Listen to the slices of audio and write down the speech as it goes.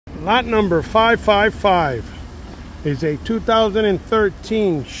Lot number 555 is a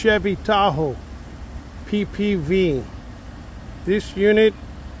 2013 Chevy Tahoe PPV. This unit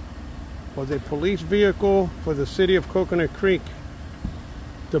was a police vehicle for the city of Coconut Creek.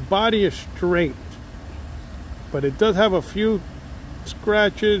 The body is straight, but it does have a few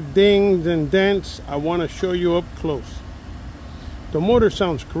scratches, dings, and dents I want to show you up close. The motor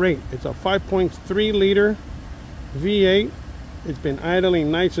sounds great. It's a 5.3 liter V8. It's been idling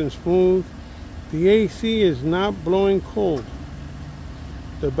nice and smooth. The AC is not blowing cold.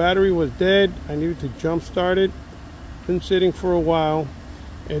 The battery was dead. I needed to jump start it. Been sitting for a while.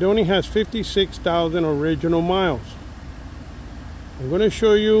 It only has 56,000 original miles. I'm going to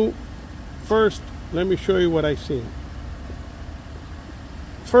show you first. Let me show you what I see.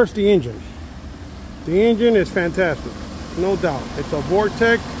 First, the engine. The engine is fantastic, no doubt. It's a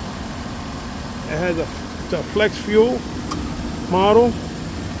Vortec. It has it's a flex fuel model.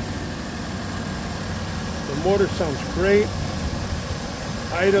 The motor sounds great.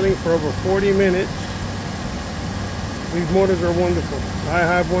 Idling for over 40 minutes. These motors are wonderful. I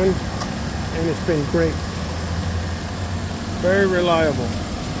have one and it's been great. Very reliable.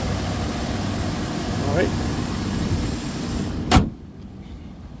 All right.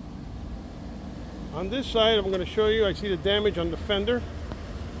 On this side, I'm going to show you, I see the damage on the fender.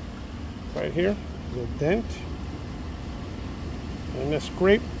 Right here, the dent. And that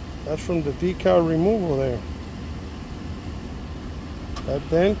scrape, that's from the decal removal there. That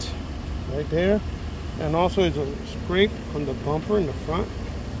dent right there. And also it's a scrape on the bumper in the front.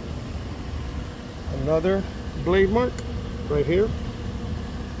 Another blade mark right here.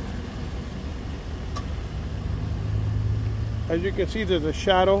 As you can see, there's a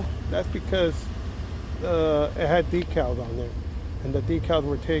shadow. That's because it had decals on there. And the decals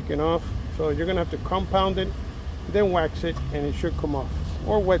were taken off. So you're going to have to compound it, then wax it, and it should come off.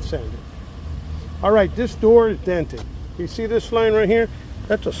 Or wet sand it. Alright, this door is dented. You see this line right here?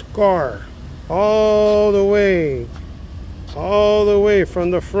 That's a scar. All the way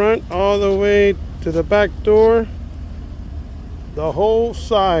from the front, all the way to the back door. The whole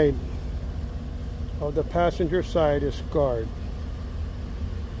side of the passenger side is scarred.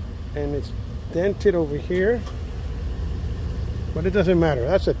 And it's dented over here. But it doesn't matter.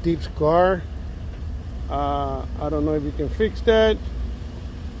 That's a deep scar. I don't know if you can fix that.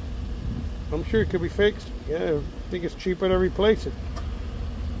 I'm sure it could be fixed. Yeah, I think it's cheaper to replace it.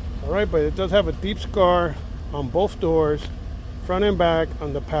 Alright, but it does have a deep scar on both doors, front and back,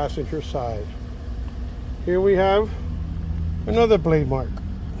 on the passenger side. Here we have another blade mark.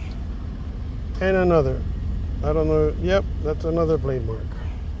 And another. I don't know. Yep, that's another blade mark.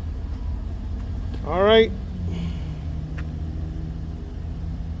 Alright.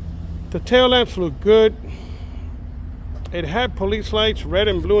 The tail lamps look good. It had police lights, red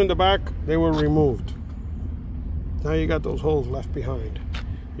and blue in the back. They were removed. Now you got those holes left behind.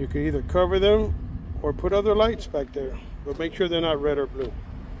 You can either cover them or put other lights back there, but make sure they're not red or blue.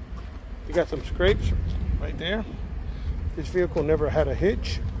 You got some scrapes right there. This vehicle never had a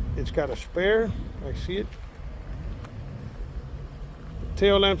hitch. It's got a spare. I see it. The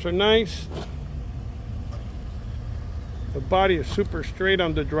tail lamps are nice. The body is super straight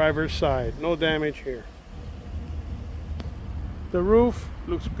on the driver's side. No damage here. The roof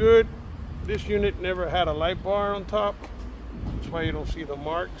looks good. This unit never had a light bar on top. That's why you don't see the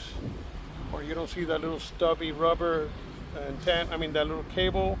marks. Or you don't see that little stubby rubber that little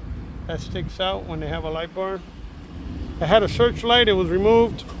cable that sticks out when they have a light bar. I had a searchlight. It was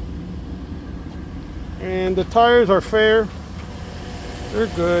removed. And the tires are fair. They're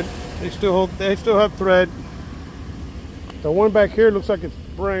good. They still have tread. The one back here looks like it's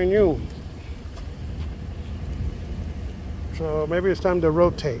brand new. So maybe it's time to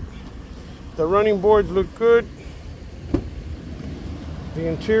rotate. The running boards look good. The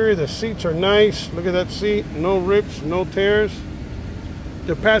interior, the seats are nice. Look at that seat. No rips, no tears.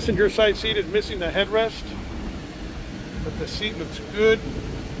 The passenger side seat is missing the headrest. But the seat looks good.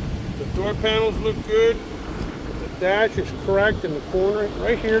 The door panels look good. The dash is cracked in the corner.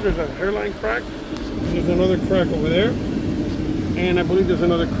 Right here, there's a hairline crack. There's another crack over there. And I believe there's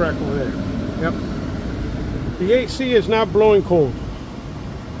another crack over there. Yep. The AC is not blowing cold.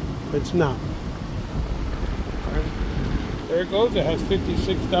 It's not. Right. There it goes. It has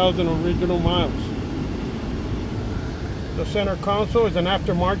 56,000 original miles. The center console is an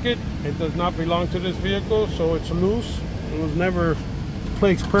aftermarket. It does not belong to this vehicle, so it's loose. It was never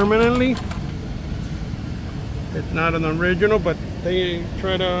placed permanently. It's not an original, but they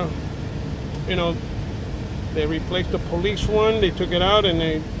try to, they replaced the police one. They took it out and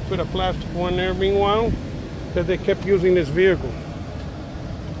they put a plastic one there meanwhile, because they kept using this vehicle.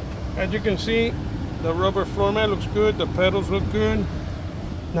 As you can see, the rubber floor mat looks good, the pedals look good.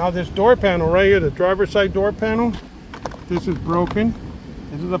 Now this door panel right here, the driver's side door panel, this is broken.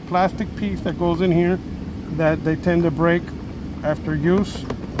 This is a plastic piece that goes in here that they tend to break after use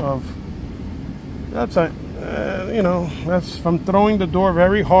of, that's you know, that's from throwing the door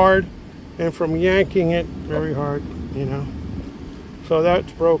very hard and from yanking it very hard, you know. So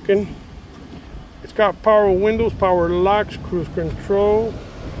that's broken. It's got power windows, power locks, cruise control.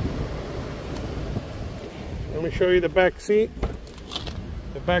 Let me show you the back seat.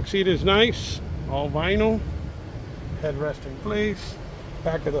 The back seat is nice, all vinyl. Headrest in place.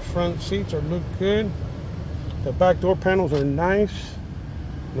 Back of the front seats look good. The back door panels are nice.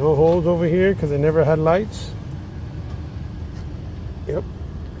 No holes over here because they never had lights. Yep.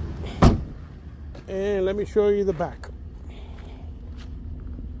 And let me show you the back.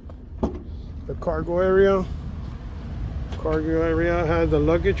 The cargo area. Cargo area has the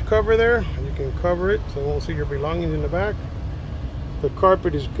luggage cover there. You can cover it so you won't see your belongings in the back. The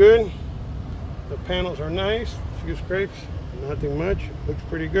carpet is good. The panels are nice. A few scrapes, nothing much. Looks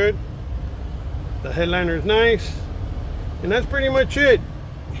pretty good. The headliner is nice. And that's pretty much it.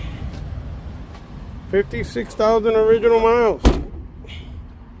 56,000 original miles.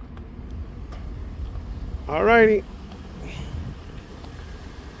 Alrighty.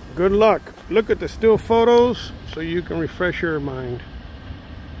 Good luck. Look at the still photos so you can refresh your mind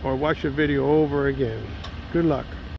or watch the video over again. Good luck.